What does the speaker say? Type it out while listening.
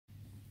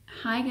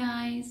Hi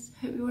guys,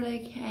 hope you're all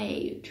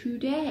okay.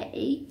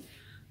 Today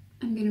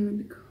I'm gonna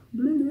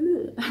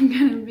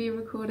be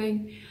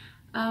recording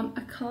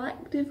a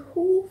collective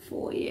haul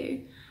for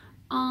you.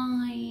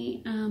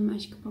 I am,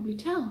 as you can probably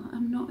tell,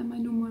 I'm not in my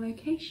normal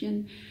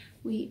location.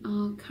 We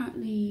are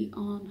currently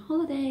on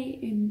holiday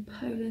in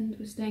Poland.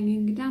 We're staying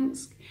in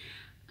Gdansk,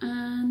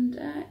 and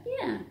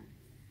yeah,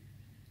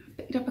 I've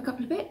picked up a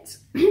couple of bits.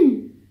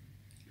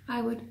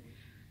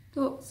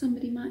 Thought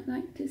somebody might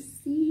like to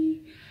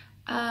see.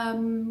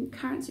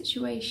 Current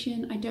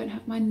situation, I don't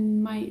have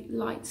my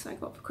lights I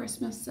got for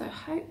Christmas, so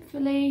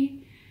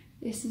hopefully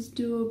this is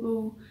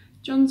doable.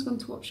 John's gone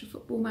to watch a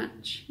football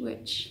match,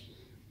 which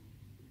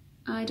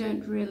I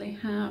don't really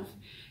have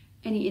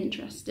any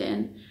interest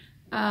in,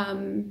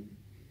 and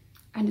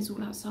it's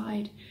all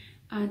outside,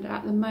 and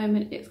at the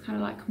moment it's kind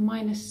of like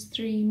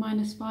 -3,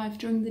 -5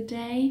 during the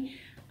day,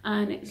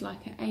 and it's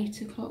like an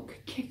 8 o'clock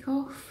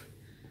kickoff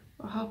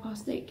or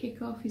 8:30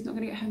 kickoff. He's not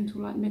going to get home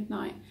till like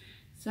midnight.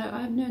 So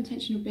I have no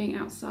intention of being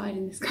outside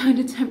in this kind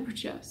of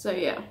temperature. So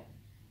yeah,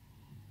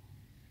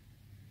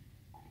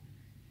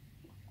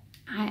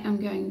 I am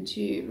going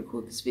to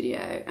record this video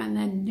and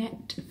then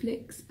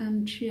Netflix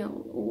and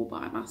chill all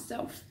by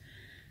myself.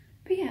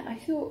 But yeah, I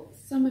thought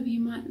some of you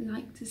might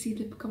like to see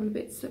the couple of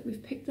bits that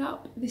we've picked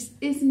up. This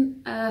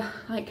isn't a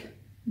like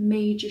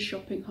major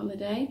shopping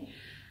holiday.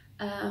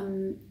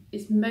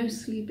 It's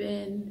mostly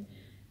been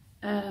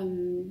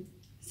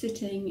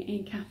sitting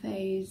in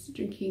cafes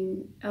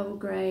drinking Earl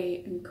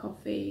Grey and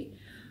coffee,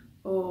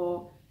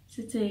 or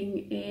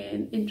sitting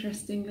in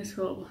interesting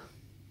little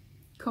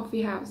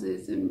coffee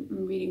houses and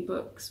reading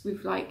books. I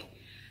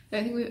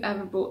don't think we've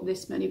ever bought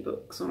this many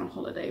books on a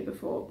holiday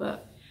before,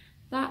 but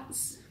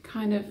that's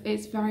kind of,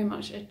 it's very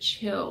much a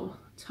chill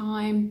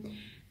time.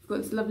 We've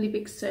got this lovely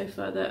big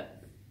sofa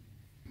that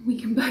we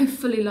can both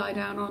fully lie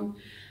down on.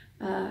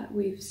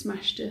 We've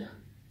smashed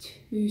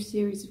 2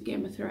 series of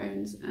Game of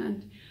Thrones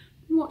and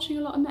watching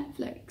a lot of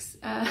Netflix.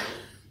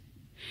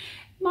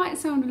 Might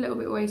sound a little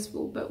bit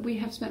wasteful, but we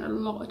have spent a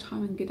lot of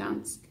time in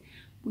Gdansk.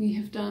 We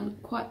have done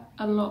quite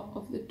a lot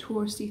of the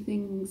touristy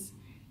things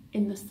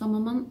in the summer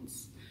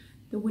months.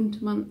 The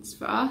winter months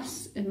for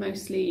us are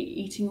mostly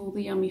eating all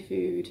the yummy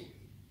food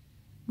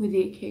with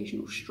the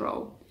occasional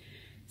stroll.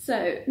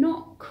 So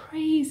not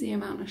crazy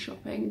amount of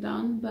shopping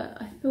done,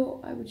 but I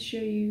thought I would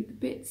show you the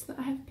bits that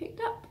I have picked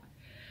up.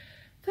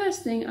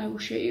 First thing I will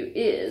show you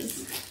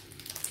is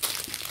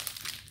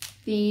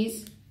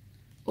these,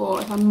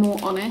 or if I'm more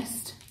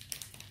honest,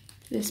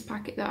 this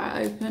packet that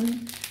I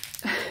opened.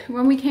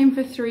 When we came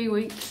for 3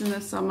 weeks in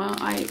the summer,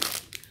 I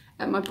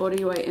ate my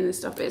body weight in this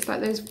stuff. It's like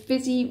those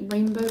fizzy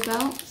rainbow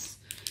belts.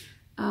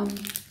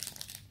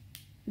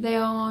 They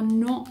are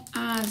not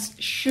as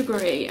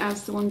sugary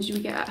as the ones you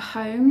would get at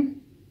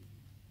home.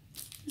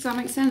 Does that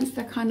make sense?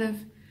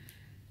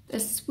 They're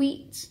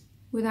sweet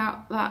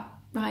without that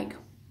like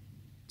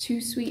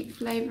too sweet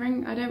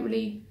flavouring. I don't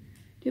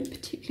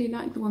particularly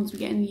like the ones we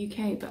get in the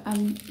UK, but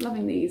I'm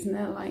loving these, and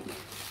they're like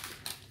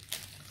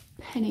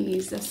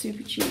pennies. They're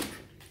super cheap.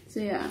 So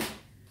yeah,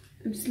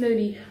 I'm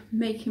slowly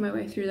making my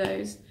way through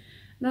those.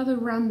 Another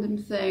random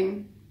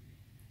thing,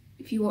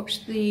 if you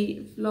watched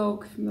the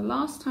vlog from the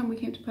last time we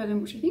came to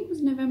Poland, which I think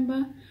was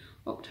November,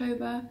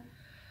 October,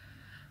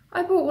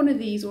 I bought one of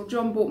these, or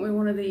John bought me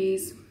one of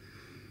these.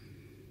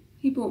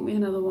 He bought me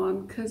another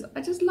one because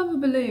I just love a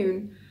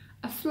balloon.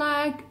 A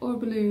flag or a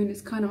balloon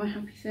is kind of my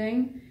happy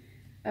thing.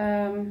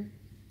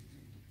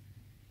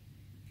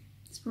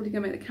 It's probably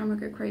gonna make the camera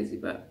go crazy,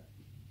 but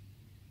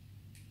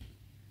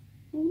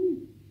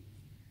ooh,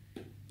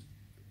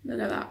 look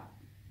at that.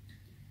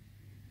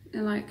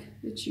 And like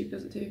the tube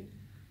does it too.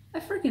 I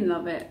freaking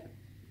love it.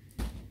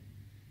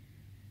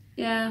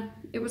 Yeah,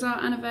 it was our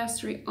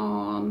anniversary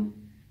on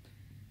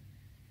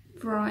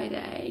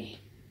Friday,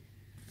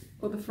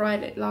 or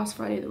last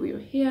Friday that we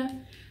were here.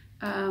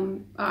 Our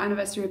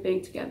anniversary of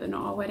being together,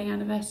 not our wedding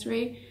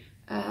anniversary.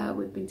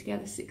 We've been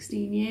together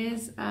 16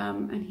 years,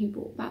 and he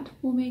bought that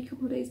for me a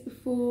couple of days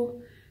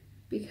before,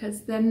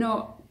 because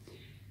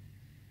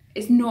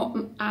it's not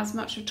as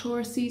much a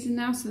tourist season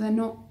now, so they're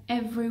not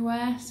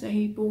everywhere, so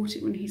he bought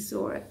it when he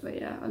saw it. But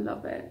yeah, I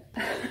love it.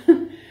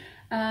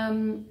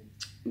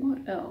 What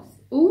else?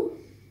 Oh,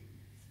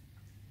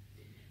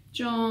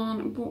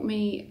 John bought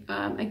me,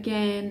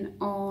 again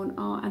on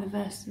our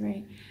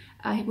anniversary,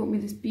 he bought me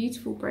this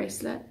beautiful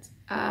bracelet.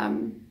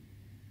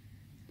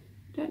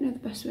 Don't know the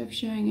best way of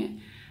showing it.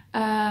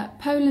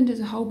 Poland as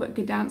a whole, but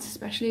Gdansk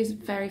especially, is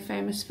very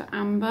famous for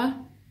amber.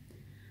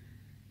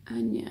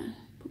 And yeah,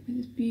 put me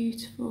this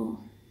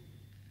beautiful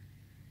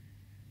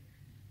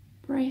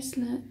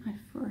bracelet. I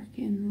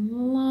freaking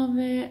love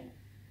it.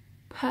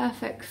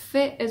 Perfect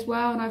fit as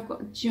well, and I've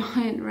got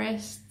giant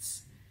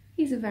wrists.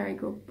 He's a very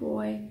good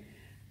boy.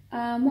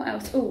 What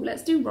else? Oh,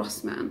 let's do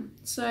Rossmann.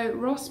 So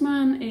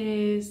Rossmann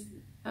is,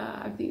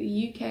 I think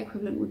the UK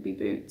equivalent would be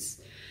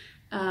Boots.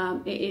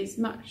 It is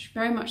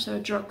very much so a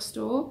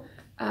drugstore,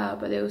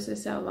 but they also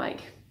sell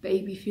like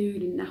baby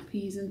food and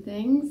nappies and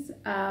things.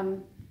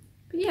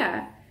 But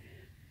yeah,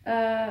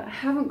 I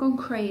haven't gone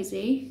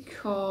crazy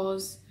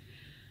because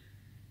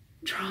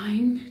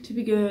trying to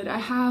be good. I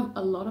have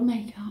a lot of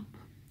makeup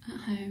at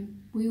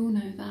home, we all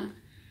know that.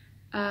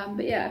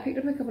 But yeah, I picked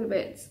up a couple of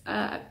bits.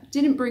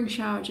 Didn't bring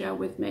shower gel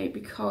with me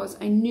because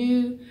I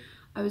knew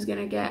I was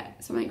gonna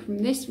get something from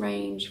this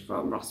range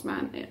from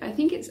Rossmann. I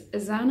think it's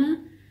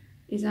Izana.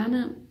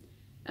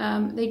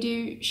 They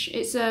do,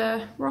 it's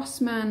a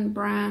Rossmann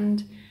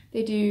brand.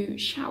 They do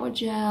shower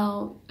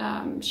gel,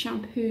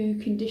 shampoo,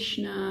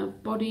 conditioner,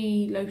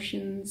 body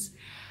lotions.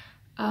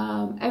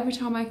 Every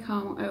time I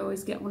come, I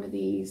always get one of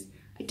these.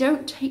 I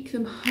don't take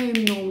them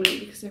home normally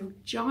because they're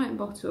giant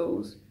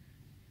bottles,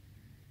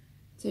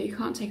 so you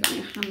can't take it on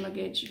your hand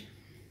luggage.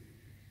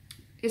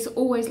 It's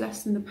always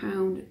less than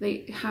 £1.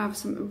 They have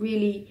some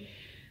really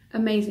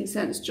amazing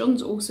scents.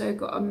 John's also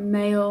got a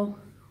male,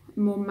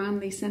 more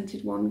manly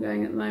scented one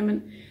going at the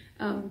moment.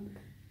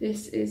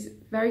 This is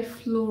very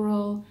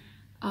floral,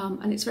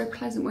 and it's very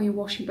pleasant when you're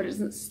washing, but it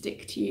doesn't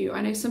stick to you. I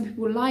know some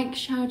people like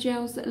shower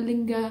gels that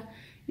linger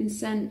in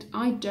scent.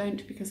 I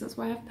don't, because that's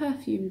why I have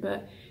perfume,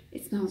 but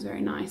it smells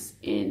very nice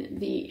in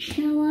the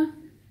shower.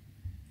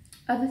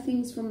 Other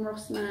things from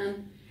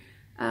Rossmann,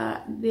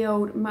 the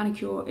old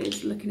manicure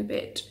is looking a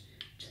bit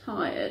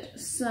tired,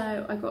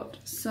 so I got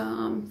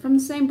some from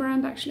the same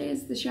brand actually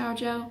as the shower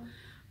gel,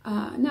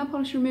 nail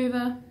polish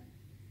remover,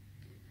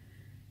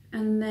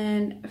 and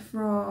then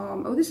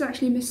from, oh, this is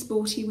actually Miss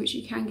Sporty, which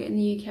you can get in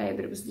the UK,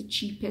 but it was the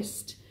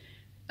cheapest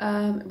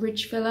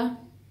ridge filler.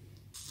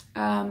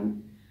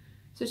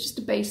 So it's just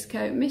a base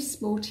coat, Miss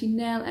Sporty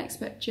Nail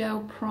Expert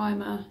Gel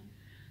Primer.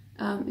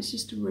 It's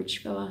just a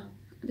ridge filler.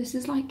 This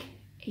is like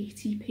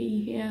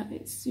 80p here,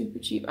 it's super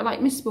cheap. I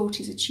like Miss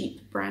Sporty's a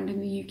cheap brand in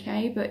the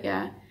UK, but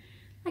yeah,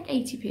 like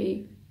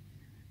 80p.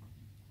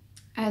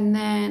 And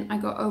then I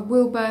got a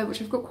Wilbo,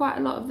 which I've got quite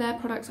a lot of their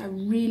products. I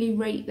really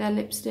rate their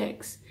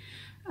lipsticks.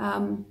 A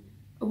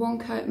one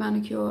coat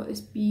manicure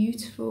is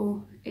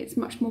beautiful. It's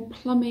much more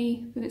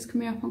plummy than it's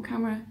coming up on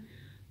camera.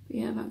 But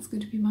yeah, that's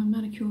going to be my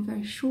manicure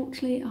very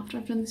shortly after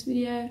I've done this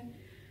video.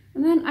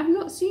 And then I've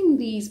not seen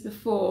these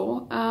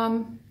before.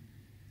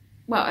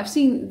 Well, I've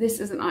seen this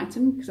as an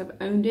item because I've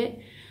owned it,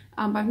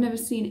 but I've never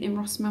seen it in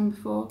Rossmann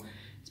before.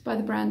 It's by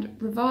the brand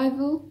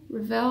Revile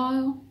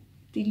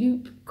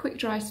Deloop Quick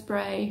Dry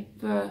Spray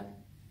for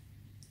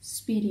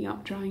speeding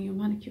up drying your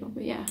manicure.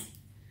 But yeah,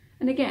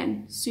 and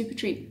again, super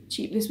cheap.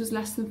 This was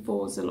less than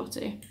 £4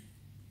 Zloty.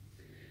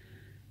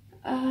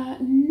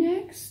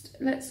 Next,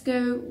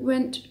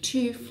 went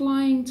to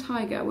Flying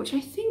Tiger, which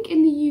I think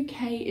in the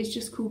UK is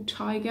just called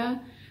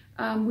Tiger.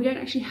 We don't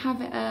actually have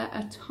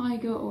a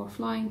tiger or a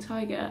flying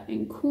tiger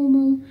in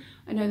Cornwall.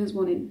 I know there's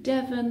one in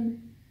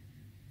Devon.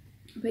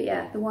 But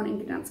yeah, the one in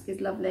Gdansk is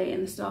lovely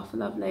and the staff are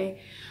lovely.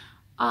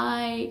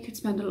 I could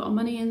spend a lot of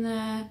money in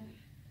there.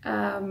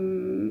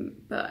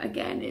 But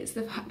again, it's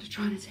the fact of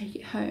trying to take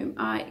it home.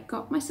 I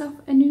got myself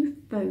a new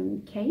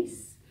phone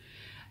case.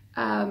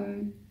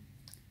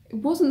 It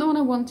wasn't the one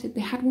I wanted.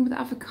 They had one with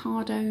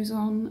avocados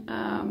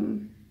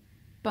on,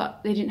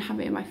 but they didn't have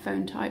it in my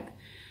phone type.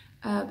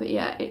 But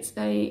yeah, it's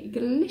a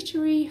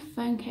glittery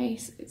phone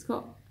case. It's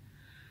got,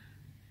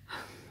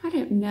 I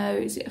don't know,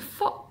 is it a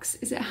fox?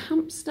 Is it a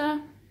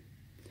hamster?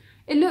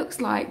 It looks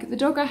like, the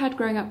dog I had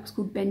growing up was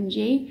called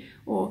Benji,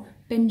 or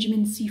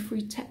Benjamin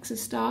Seafried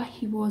Texas Star.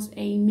 He was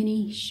a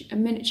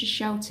miniature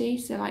Sheltie,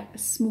 so like a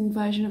small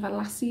version of a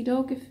lassie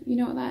dog, if you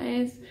know what that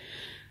is.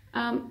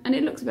 And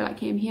it looks a bit like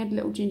him. He had a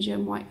little ginger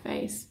and white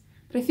face,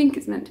 but I think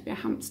it's meant to be a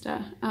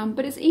hamster.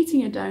 But it's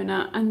eating a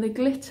donut, and the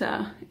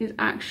glitter is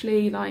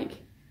actually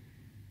like,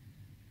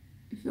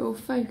 if it'll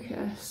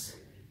focus,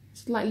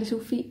 it's like little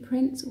feet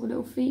prints or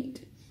little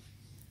feet.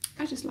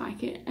 I just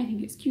like it. I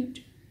think it's cute.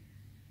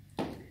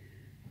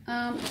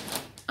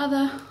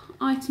 Other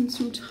items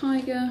from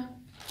Tiger.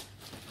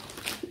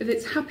 With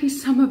its Happy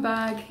Summer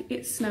bag,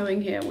 it's snowing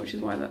here, which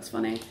is why that's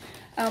funny.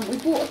 We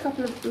bought a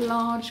couple of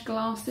large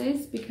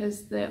glasses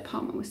because the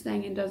apartment we're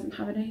staying in doesn't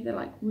have any. They're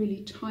like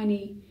really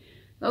tiny.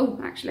 Oh,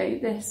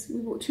 actually, we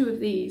bought 2 of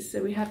these,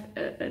 so we had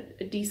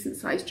a decent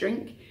sized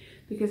drink,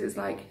 because it's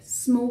like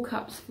small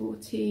cups for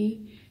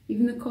tea.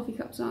 Even the coffee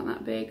cups aren't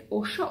that big,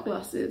 or shot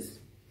glasses.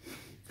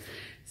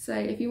 So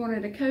if you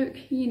wanted a Coke,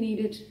 you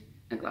needed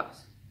a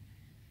glass.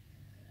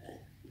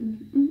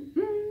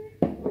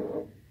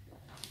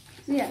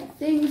 So yeah,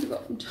 things we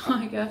got from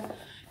Tiger.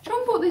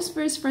 John bought this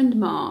for his friend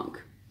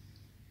Mark.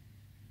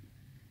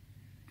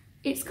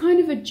 It's kind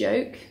of a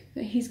joke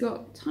that he's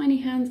got tiny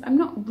hands. I'm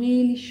not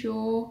really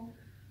sure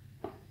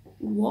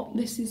what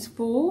this is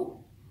for,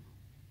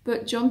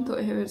 but John thought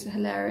it was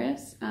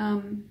hilarious.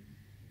 So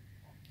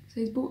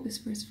he's bought this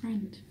for his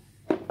friend.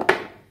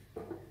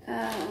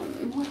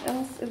 What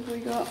else have we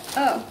got?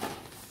 Oh,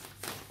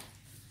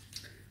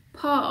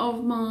 part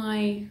of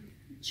my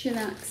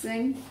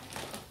chillaxing,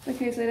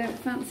 because I don't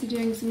fancy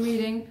doing some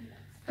reading,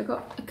 I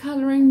got a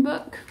colouring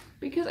book,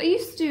 because I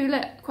used to do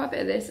quite a bit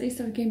of this. I used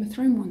to have a Game of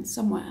Thrones one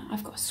somewhere.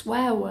 I've got a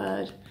swear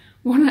word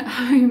one at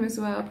home as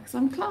well, because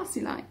I'm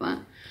classy like that.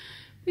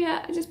 But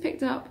yeah, I just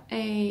picked up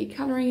a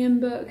colouring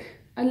in book.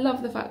 I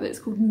love the fact that it's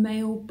called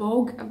Male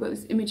Bog. I've got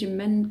this image of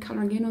men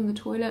colouring in on the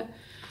toilet.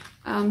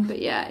 But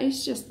yeah,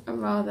 it's just a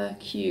rather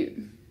cute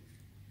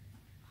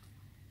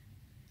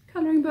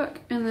colouring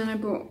book. And then I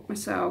bought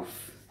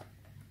myself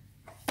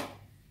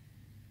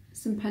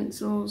some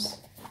pencils.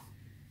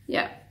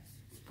 Yeah,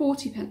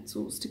 40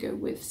 pencils to go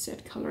with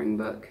said colouring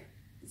book.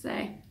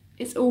 So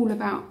it's all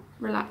about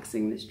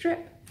relaxing this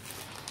trip.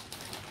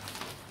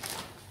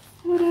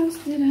 What else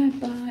did I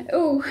buy?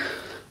 Oh,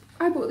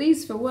 I bought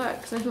these for work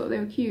because I thought they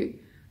were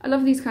cute. I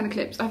love these kind of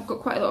clips. I've got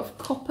quite a lot of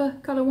copper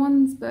colour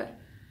ones, but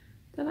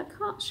they're like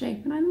heart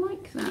shape and I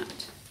like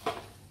that.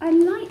 I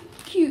like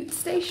cute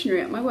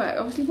stationery at my work.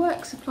 Obviously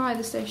work supply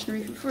the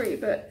stationery for free,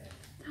 but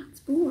that's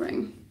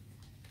boring.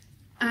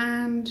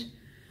 And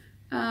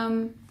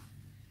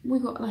we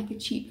got like a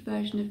cheap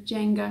version of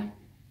Jenga.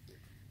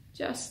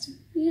 Just,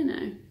 you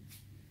know,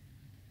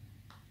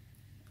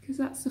 because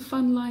that's the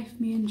fun life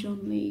me and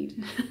John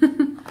lead.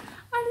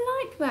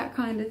 I like that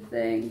kind of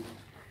thing.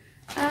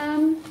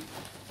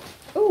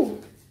 Oh,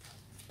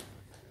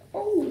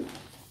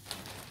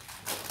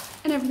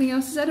 and everything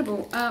else is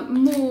edible.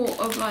 More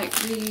of like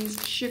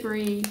these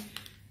sugary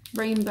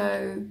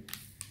rainbow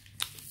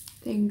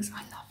things.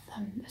 I love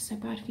them. They're so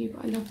bad for you,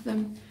 but I love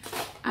them.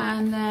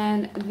 And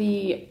then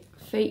the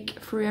fake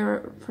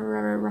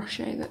Ferrero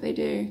Rocher that they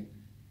do.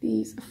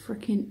 These are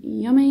freaking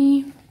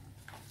yummy.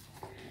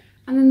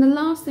 And then the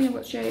last thing I've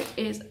got to show you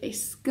is a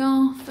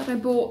scarf that I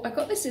bought. I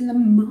got this in the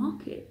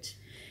market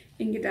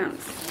in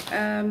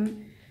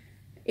Gdansk.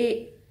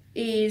 It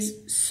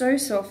is so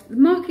soft. The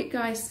market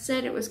guys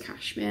said it was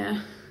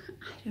cashmere.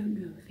 I don't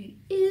know if it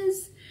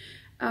is,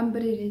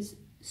 but it is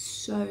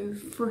so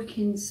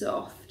freaking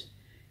soft.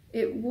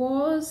 It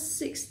was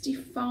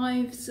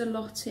 65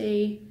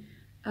 zloty,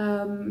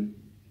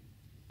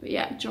 but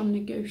yeah, John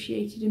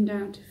negotiated him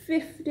down to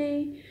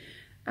 50.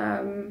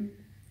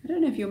 I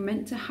don't know if you're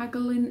meant to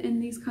haggle in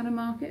these kind of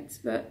markets,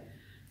 but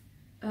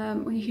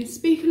when you can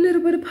speak a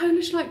little bit of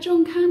Polish like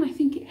John can, I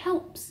think it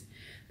helps.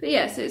 But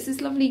yeah, so it's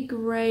this lovely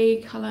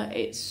grey colour.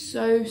 It's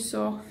so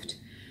soft.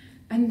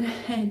 And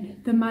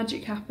then the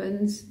magic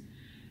happens.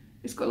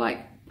 It's got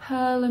like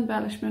pearl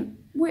embellishment,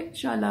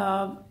 which I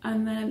love.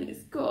 And then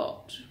it's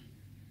got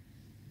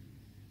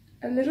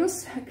a little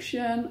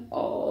section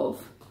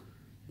of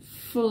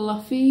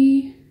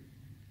fluffy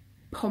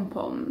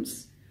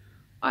pom-poms.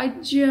 I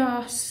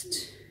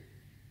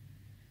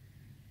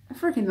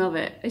freaking love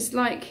it. It's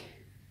like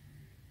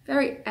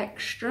very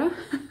extra,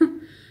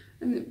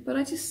 but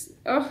I just,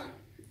 oh,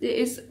 it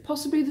is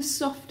possibly the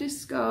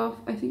softest scarf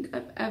I think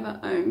I've ever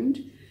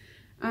owned.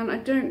 And I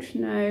don't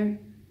know,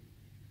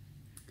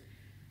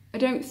 I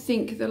don't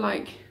think the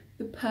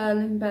pearl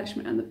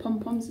embellishment and the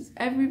pom-poms is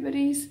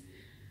everybody's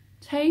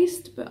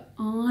taste, but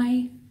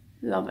I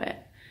love it.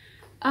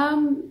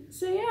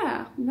 So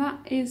yeah, that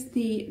is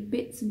the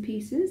bits and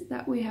pieces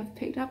that we have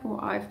picked up,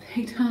 or I've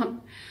picked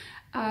up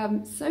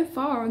so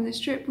far on this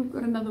trip. We've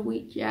got another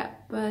week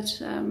yet, but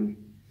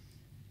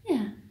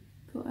yeah,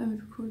 thought I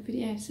would record a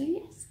video. So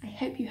yes, I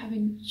hope you have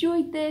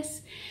enjoyed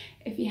this.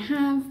 If you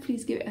have,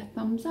 please give it a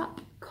thumbs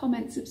up,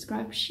 comment,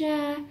 subscribe,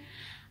 share,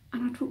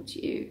 and I'll talk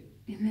to you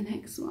in the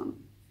next one.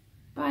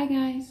 Bye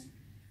guys.